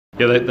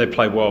Yeah, they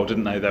played well,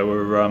 didn't they? They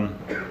were.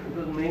 It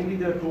was mainly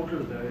their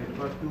totals there. It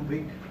was too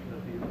big.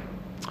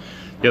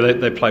 Yeah,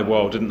 they played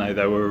well, didn't they?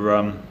 They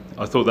were.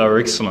 I thought they were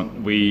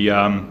excellent. We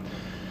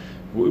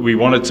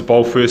wanted to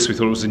bowl first. We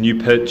thought it was a new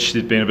pitch.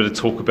 There'd been a bit of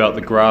talk about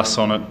the grass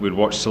on it. We'd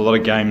watched a lot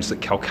of games that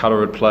Calcutta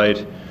had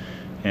played,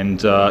 and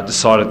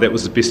decided that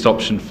was the best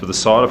option for the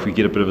side. If we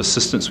get a bit of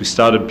assistance, we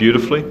started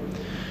beautifully,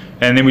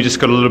 and then we just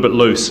got a little bit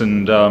loose.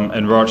 And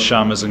Rohit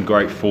Sharma's in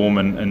great form,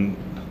 and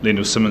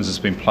Lendl Simmons has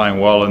been playing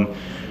well,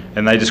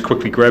 and they just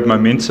quickly grabbed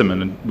momentum,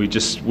 and we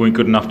just weren't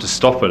good enough to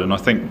stop it. And I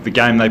think the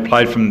game they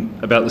played from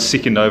about the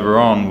second over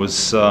on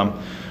was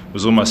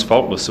almost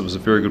faultless. It was a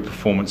very good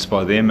performance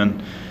by them,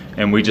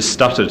 and we just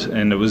stuttered,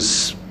 and it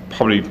was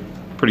probably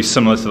pretty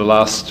similar to the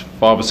last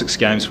 5 or 6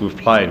 games we've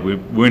played. We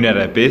weren't at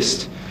our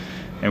best,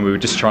 and we were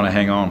just trying to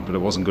hang on, but it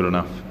wasn't good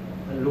enough.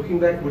 And looking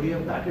back, would you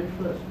have batted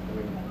first?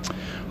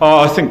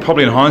 I think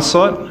probably in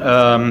hindsight,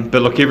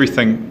 but look,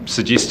 everything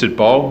suggested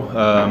bowl,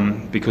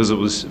 because it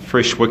was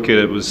fresh wicket.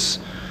 It was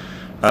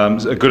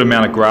a good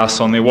amount of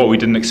grass on there. What we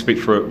didn't expect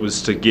for it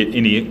was to get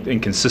any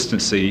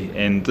inconsistency,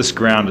 and this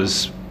ground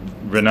is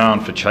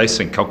renowned for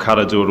chasing.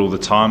 Calcutta do it all the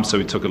time, so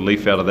we took a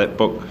leaf out of that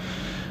book.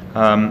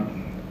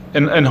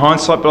 In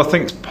hindsight, but I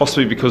think it's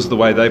possibly because of the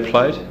way they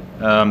played.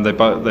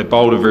 They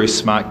bowled a very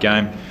smart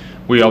game.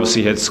 We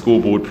obviously had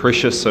scoreboard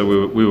pressure,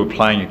 so we were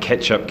playing a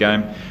catch-up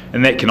game,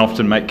 and that can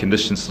often make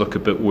conditions look a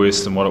bit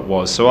worse than what it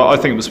was. So I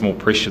think it was more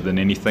pressure than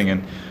anything,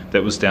 and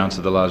that was down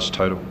to the large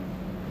total.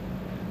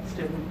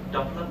 Stephen,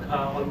 tough luck.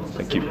 Almost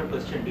a similar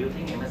question. Do you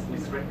think MS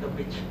misread the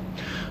pitch?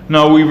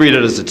 No, we read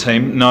it as a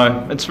team.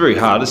 No, it's very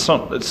hard. It's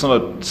not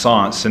a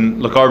science.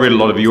 And look, I read a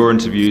lot of your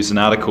interviews and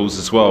articles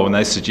as well, and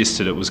they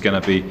suggested it was going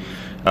to be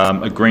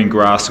a green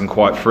grass and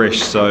quite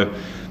fresh. So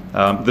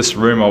this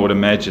room, I would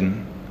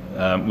imagine,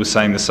 was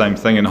saying the same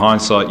thing. In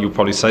hindsight, you'll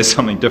probably say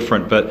something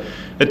different, but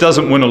it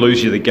doesn't win or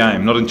lose you the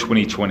game. Not in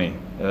 2020.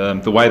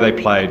 The way they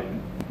played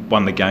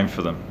won the game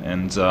for them,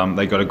 and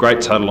they got a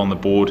great total on the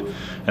board,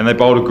 and they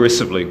bowled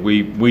aggressively.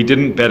 We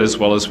didn't bat as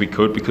well as we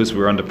could because we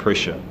were under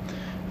pressure.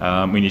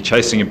 When you're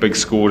chasing a big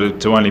score,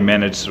 to only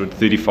manage sort of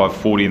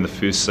 35-40 in the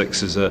first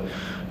 6 is a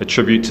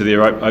tribute to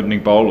their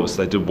opening bowlers.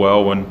 They did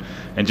well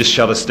and just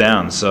shut us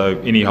down. So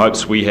any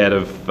hopes we had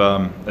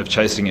of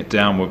chasing it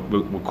down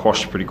were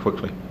quashed pretty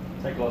quickly.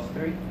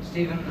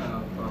 Stephen,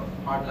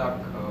 hard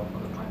luck for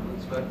the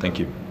finals. But thank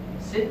you.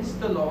 Since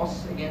the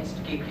loss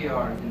against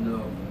KKR in the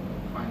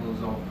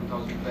finals of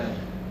 2012,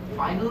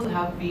 final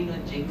have been a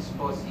jinx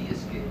for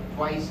CSK.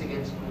 Twice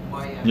against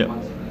Mumbai and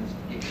once against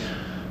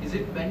KKR. Is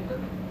it mental?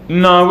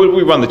 No,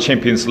 we won the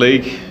Champions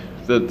League,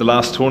 the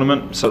last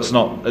tournament, so it's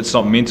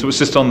not mental. It's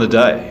just on the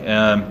day,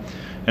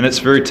 and it's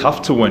very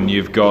tough to win.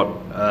 You've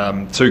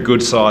got 2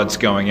 good sides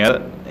going at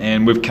it,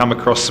 and we've come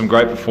across some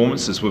great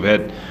performances. We've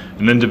had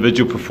an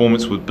individual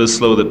performance with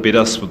Bislow that beat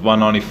us with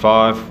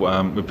 195.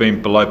 We've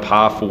been below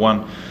par for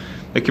one.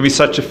 It can be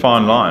such a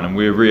fine line, and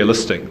we're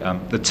realistic.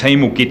 The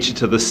team will get you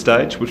to this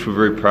stage, which we're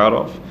very proud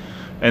of.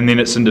 And then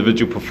it's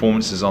individual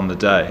performances on the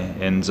day.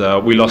 And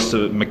we lost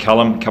to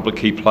McCullum, a couple of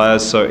key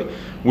players, so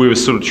we were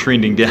sort of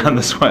trending down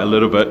this way a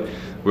little bit,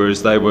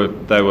 whereas they were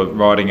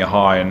riding a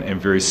high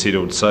and very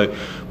settled. So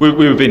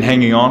we've been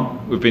hanging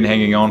on. We've been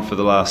hanging on for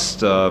the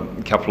last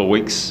couple of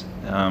weeks,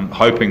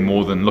 hoping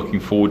more than looking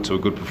forward to a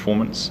good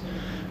performance.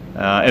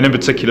 And in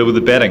particular with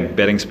the batting.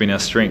 Batting's been our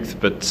strength,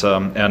 but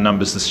our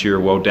numbers this year are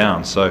well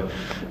down. So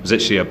it was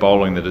actually our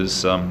bowling that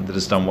has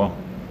done well.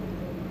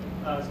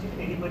 Steve,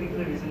 any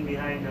particular reason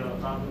behind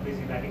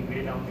busy batting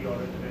way down the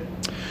order today?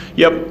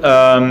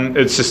 Yep,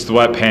 it's just the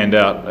way it panned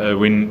out.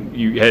 When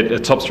you had a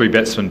top 3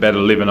 batsman bat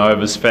 11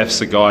 overs, Faf's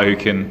the guy who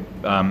can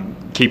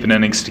keep an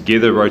innings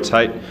together,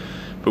 rotate.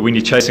 But when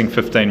you're chasing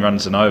 15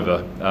 runs and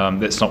over,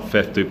 that's not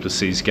Faf du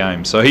Plessis'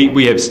 game. So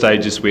we have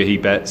stages where he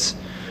bats,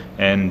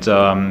 and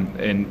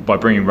by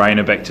bringing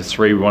Rayner back to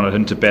 3, we wanted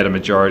him to bat a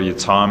majority of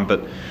time.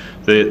 But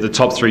the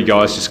top 3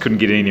 guys just couldn't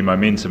get any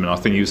momentum, and I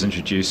think he was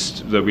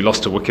introduced that we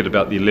lost a wicket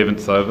about the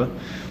 11th over.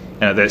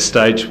 And at that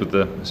stage, with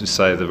as you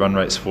say, the run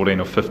rate's 14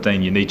 or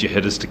 15, you need your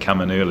hitters to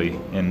come in early,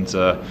 and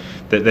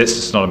that's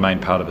just not a main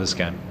part of his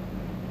game.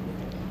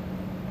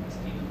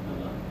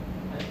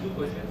 I have 2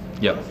 questions.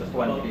 Yep. Just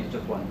one, please,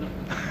 just one.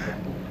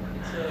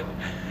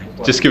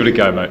 Just give it a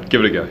go, mate.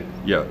 Give it a go.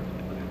 Yeah.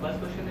 First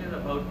question is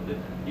about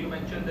you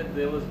mentioned that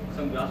there was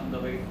some grass on the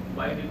way.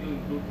 Why did you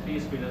include 3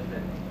 spinners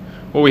then?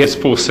 Well, we have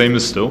 4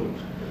 seamers still.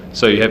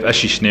 So you have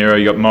Ashish Nehra,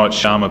 you got Mohit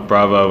Sharma,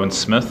 Bravo, and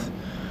Smith.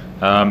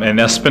 And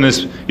our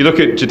spinners, you look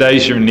at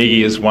Jadeja and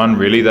Negi as one,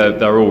 really.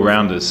 They're all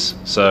rounders.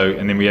 So,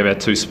 and then we have our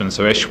 2 spinners.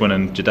 So Ashwin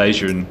and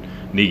Jadeja and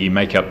Negi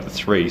make up the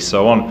 3.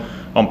 So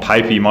on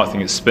paper, you might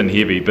think it's spin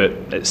heavy, but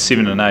at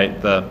 7 and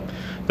 8,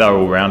 they're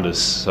all rounders.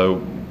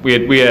 So we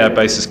had our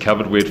bases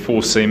covered. We had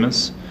 4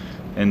 seamers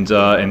and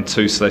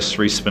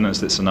 2/3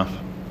 spinners. That's enough.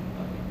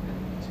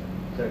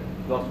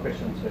 Last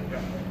question, sir.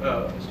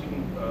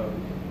 Stephen,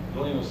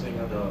 Dhoni was saying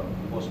at the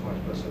post-match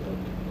press that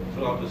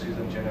throughout the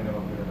season, Chennai never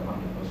played at 100%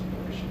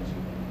 efficiency.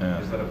 Yeah.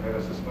 Is that a fair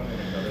assessment?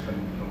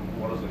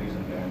 And what was the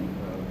reason behind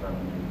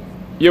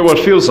that? Yeah, well,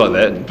 it feels like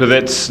that, but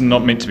that's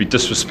not meant to be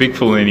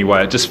disrespectful in any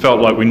way. It just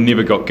felt like we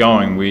never got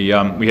going. We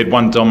had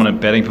one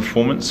dominant batting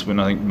performance when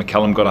I think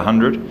McCullum got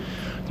 100.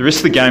 The rest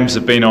of the games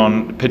have been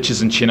on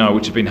pitches in Chennai,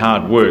 which have been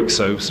hard work,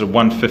 so sort of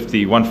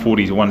 150,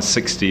 140 to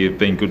 160 have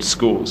been good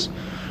scores.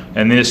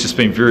 And then it's just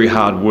been very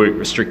hard work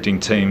restricting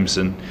teams,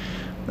 and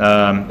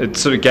it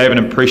sort of gave an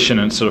impression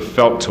and sort of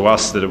felt to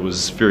us that it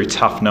was very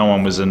tough. No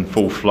one was in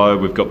full flow.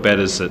 We've got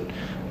batters that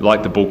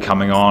like the ball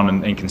coming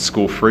on and can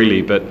score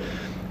freely, but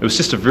it was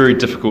just a very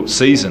difficult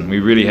season. We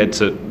really had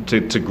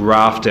to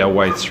graft our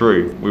way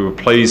through. We were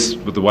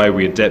pleased with the way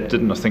we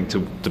adapted, and I think to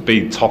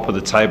be top of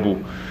the table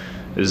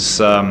is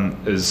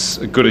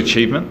a good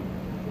achievement.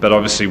 But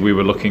obviously we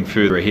were looking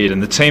further ahead,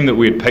 and the team that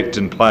we had picked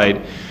and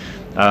played,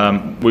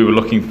 we were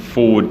looking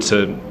forward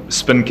to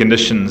spin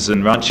conditions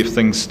in Ranchi if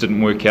things didn't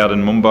work out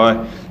in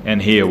Mumbai,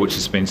 and here, which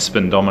has been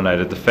spin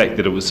dominated. The fact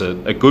that it was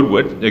a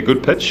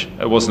good pitch,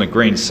 it wasn't a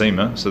green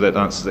seamer, so that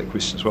answers that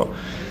question as well.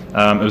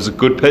 It was a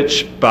good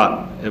pitch,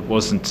 but it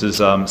wasn't as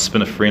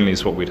spinner friendly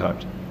as what we'd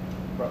hoped.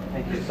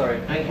 Thank you. Sorry.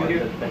 Thank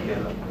you.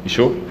 You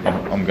sure?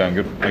 I'm going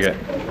good. Okay.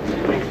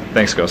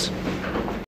 Thanks, guys.